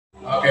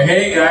Okay,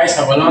 hey guys,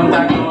 have a long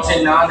time no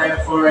see now,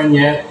 therefore and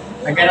yet.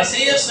 I'm gonna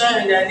see you soon,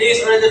 and then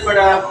this order for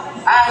the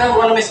I don't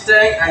wanna miss a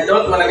thing, I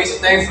don't wanna miss a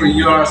thing for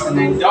yours, and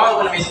I don't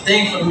wanna miss a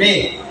thing for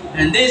me.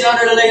 And these are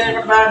the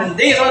later for band, and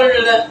these are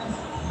the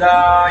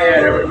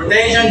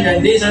reputation,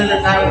 and these are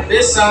the time of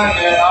this song.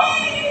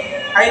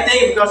 I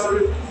think because of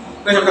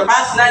the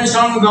past 9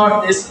 songs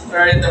ago, this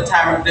the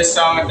time of this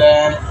song, and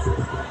then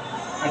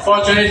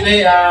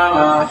unfortunately,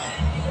 the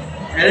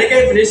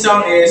lyric for this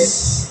song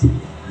is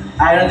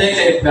I don't think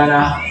it's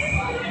gonna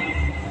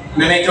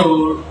mimic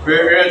to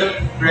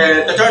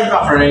turn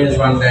back for this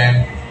one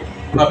then.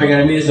 But we're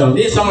gonna miss song.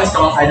 This song is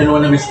called I Don't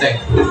Wanna Mistake.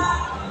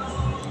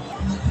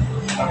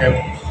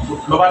 Okay.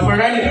 But for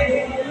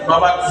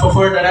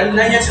the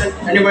 9 years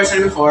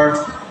anniversary before,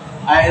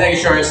 I think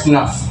sure it's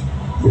enough.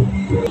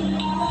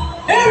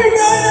 Here we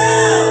go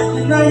now!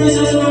 9 years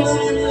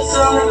anniversary of the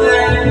song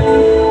then.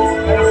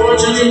 And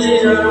unfortunately,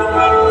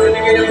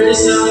 dedicated for this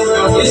song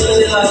because this was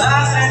the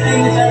last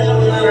ending in terms of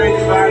the lyric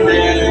band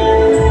then.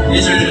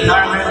 These are the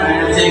retirement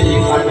and I'm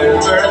thinking I'm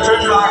gonna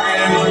turn back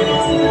and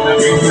I'm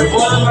bringing the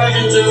full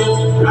version too,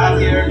 right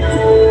here.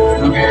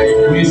 Okay,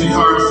 music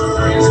first,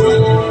 this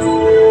one.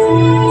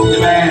 The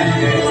band,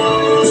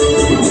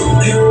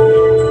 okay.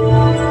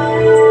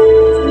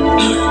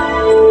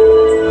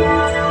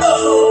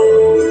 Oh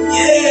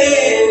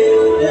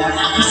yeah,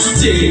 I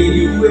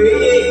stay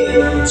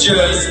away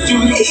just to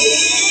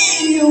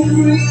hear you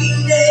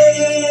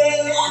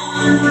breathing.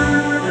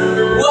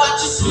 Watch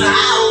you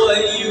smile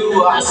when you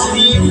are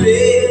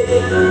sleeping.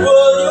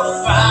 When you're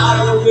far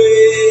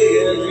away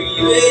and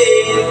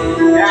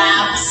dreaming,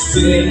 I'm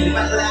spending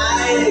my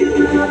life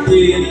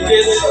in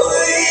this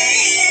way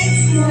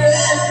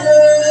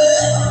forever.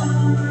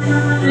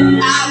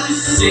 I will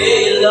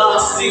stay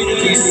lost in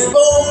this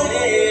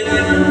moment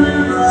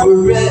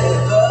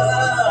forever.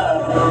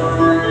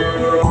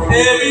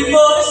 Every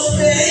moment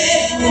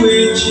spent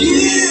with you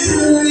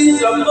is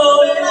a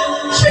moment I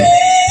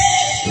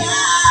treasure.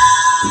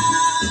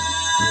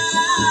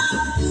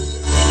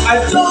 I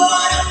don't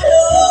wanna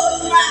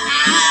close my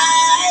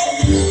eyes.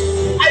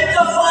 I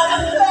don't wanna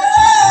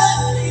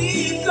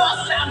sleep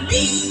 'cause I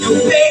miss you,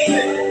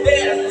 baby.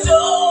 And I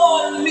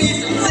don't miss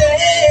a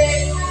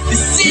day.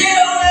 It's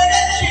still when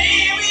I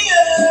dream of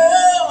you.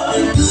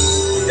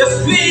 The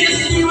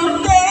sweetest you will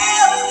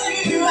never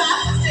do. I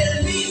still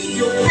miss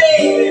you,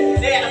 baby.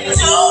 And I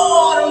don't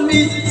wanna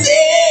miss a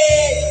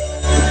day.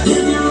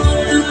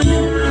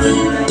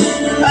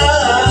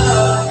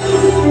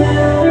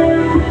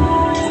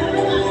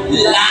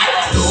 Life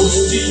close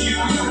to you,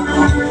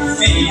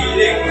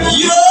 feeling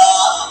your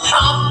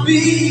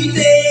heartbeat.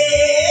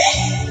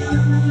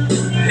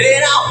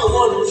 And I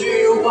wonder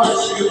what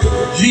you're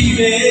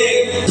dreaming.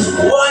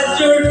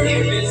 Wonder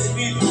if it's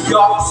me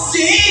you're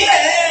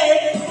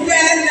seeing.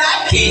 Then I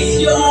kiss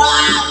your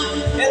eyes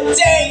and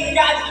think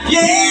that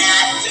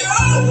yeah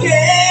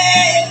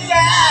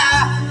together.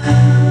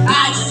 I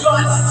just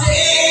wanna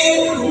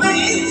stay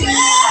with you.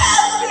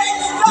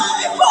 It's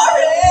running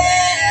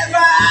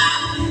forever,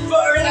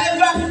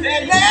 forever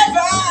and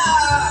ever.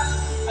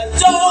 I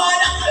don't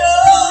wanna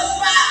close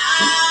my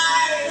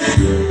eyes.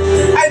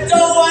 I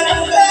don't wanna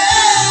fall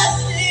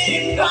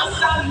asleep 'cause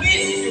I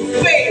miss you,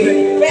 baby.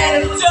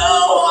 And I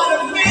don't wanna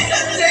miss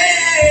a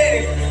day.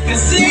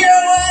 'Cause you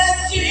wanna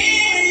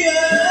dream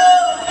you.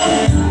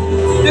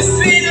 The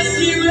sweetest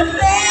you will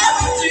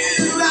ever do.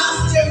 I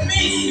still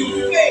miss you,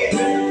 baby.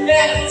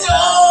 And I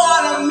don't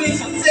wanna miss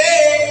a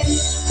day.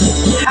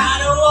 I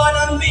don't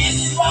wanna miss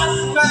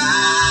what's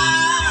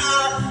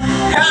mine.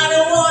 I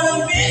don't wanna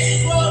miss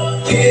what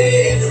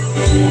is.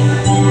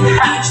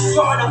 I just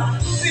wanna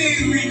be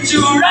with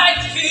you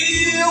right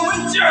here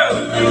with you.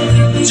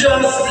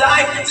 Just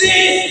like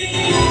this.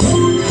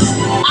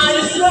 I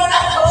just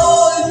wanna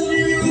hold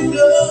you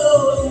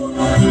close.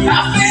 I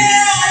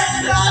feel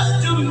close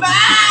to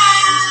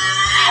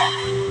mine.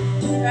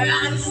 And I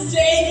just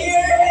stay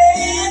here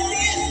in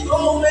this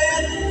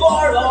moment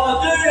for all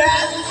the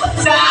rest of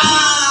time.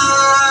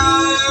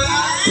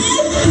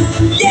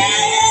 Yeah,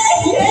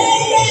 yeah,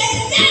 yeah,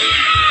 yeah.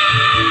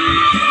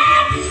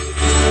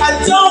 I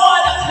don't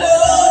wanna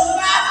close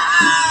my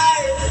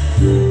eyes.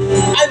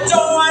 I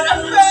don't wanna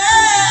fall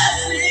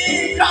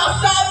asleep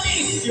 'cause I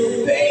miss you,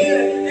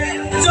 baby.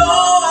 And I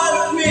don't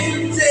wanna miss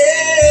a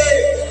day.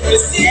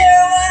 'Cause you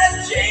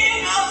wanna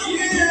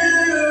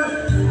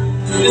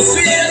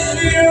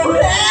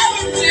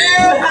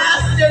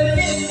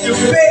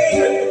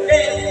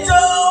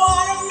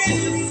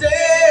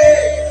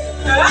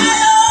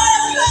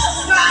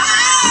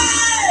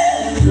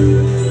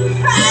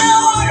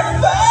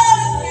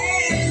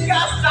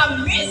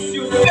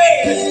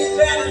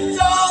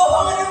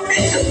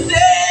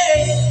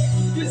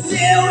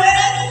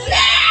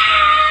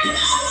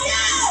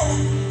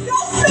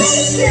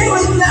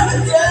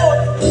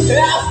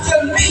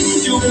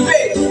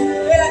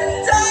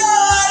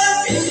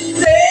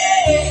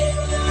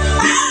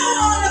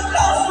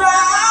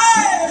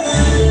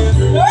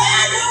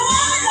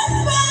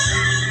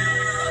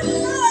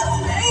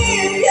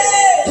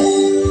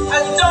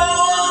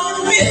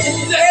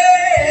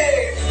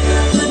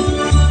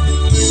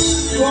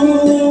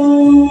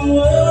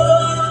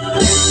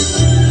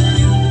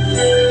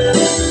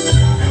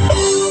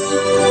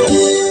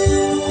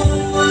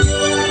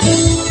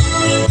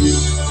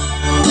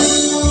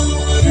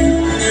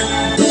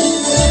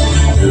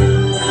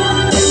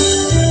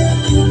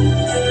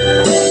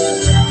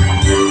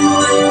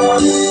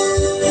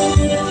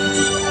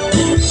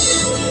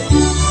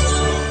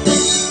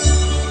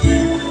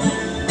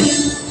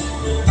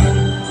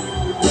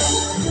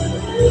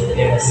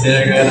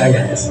They're good, I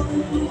guess.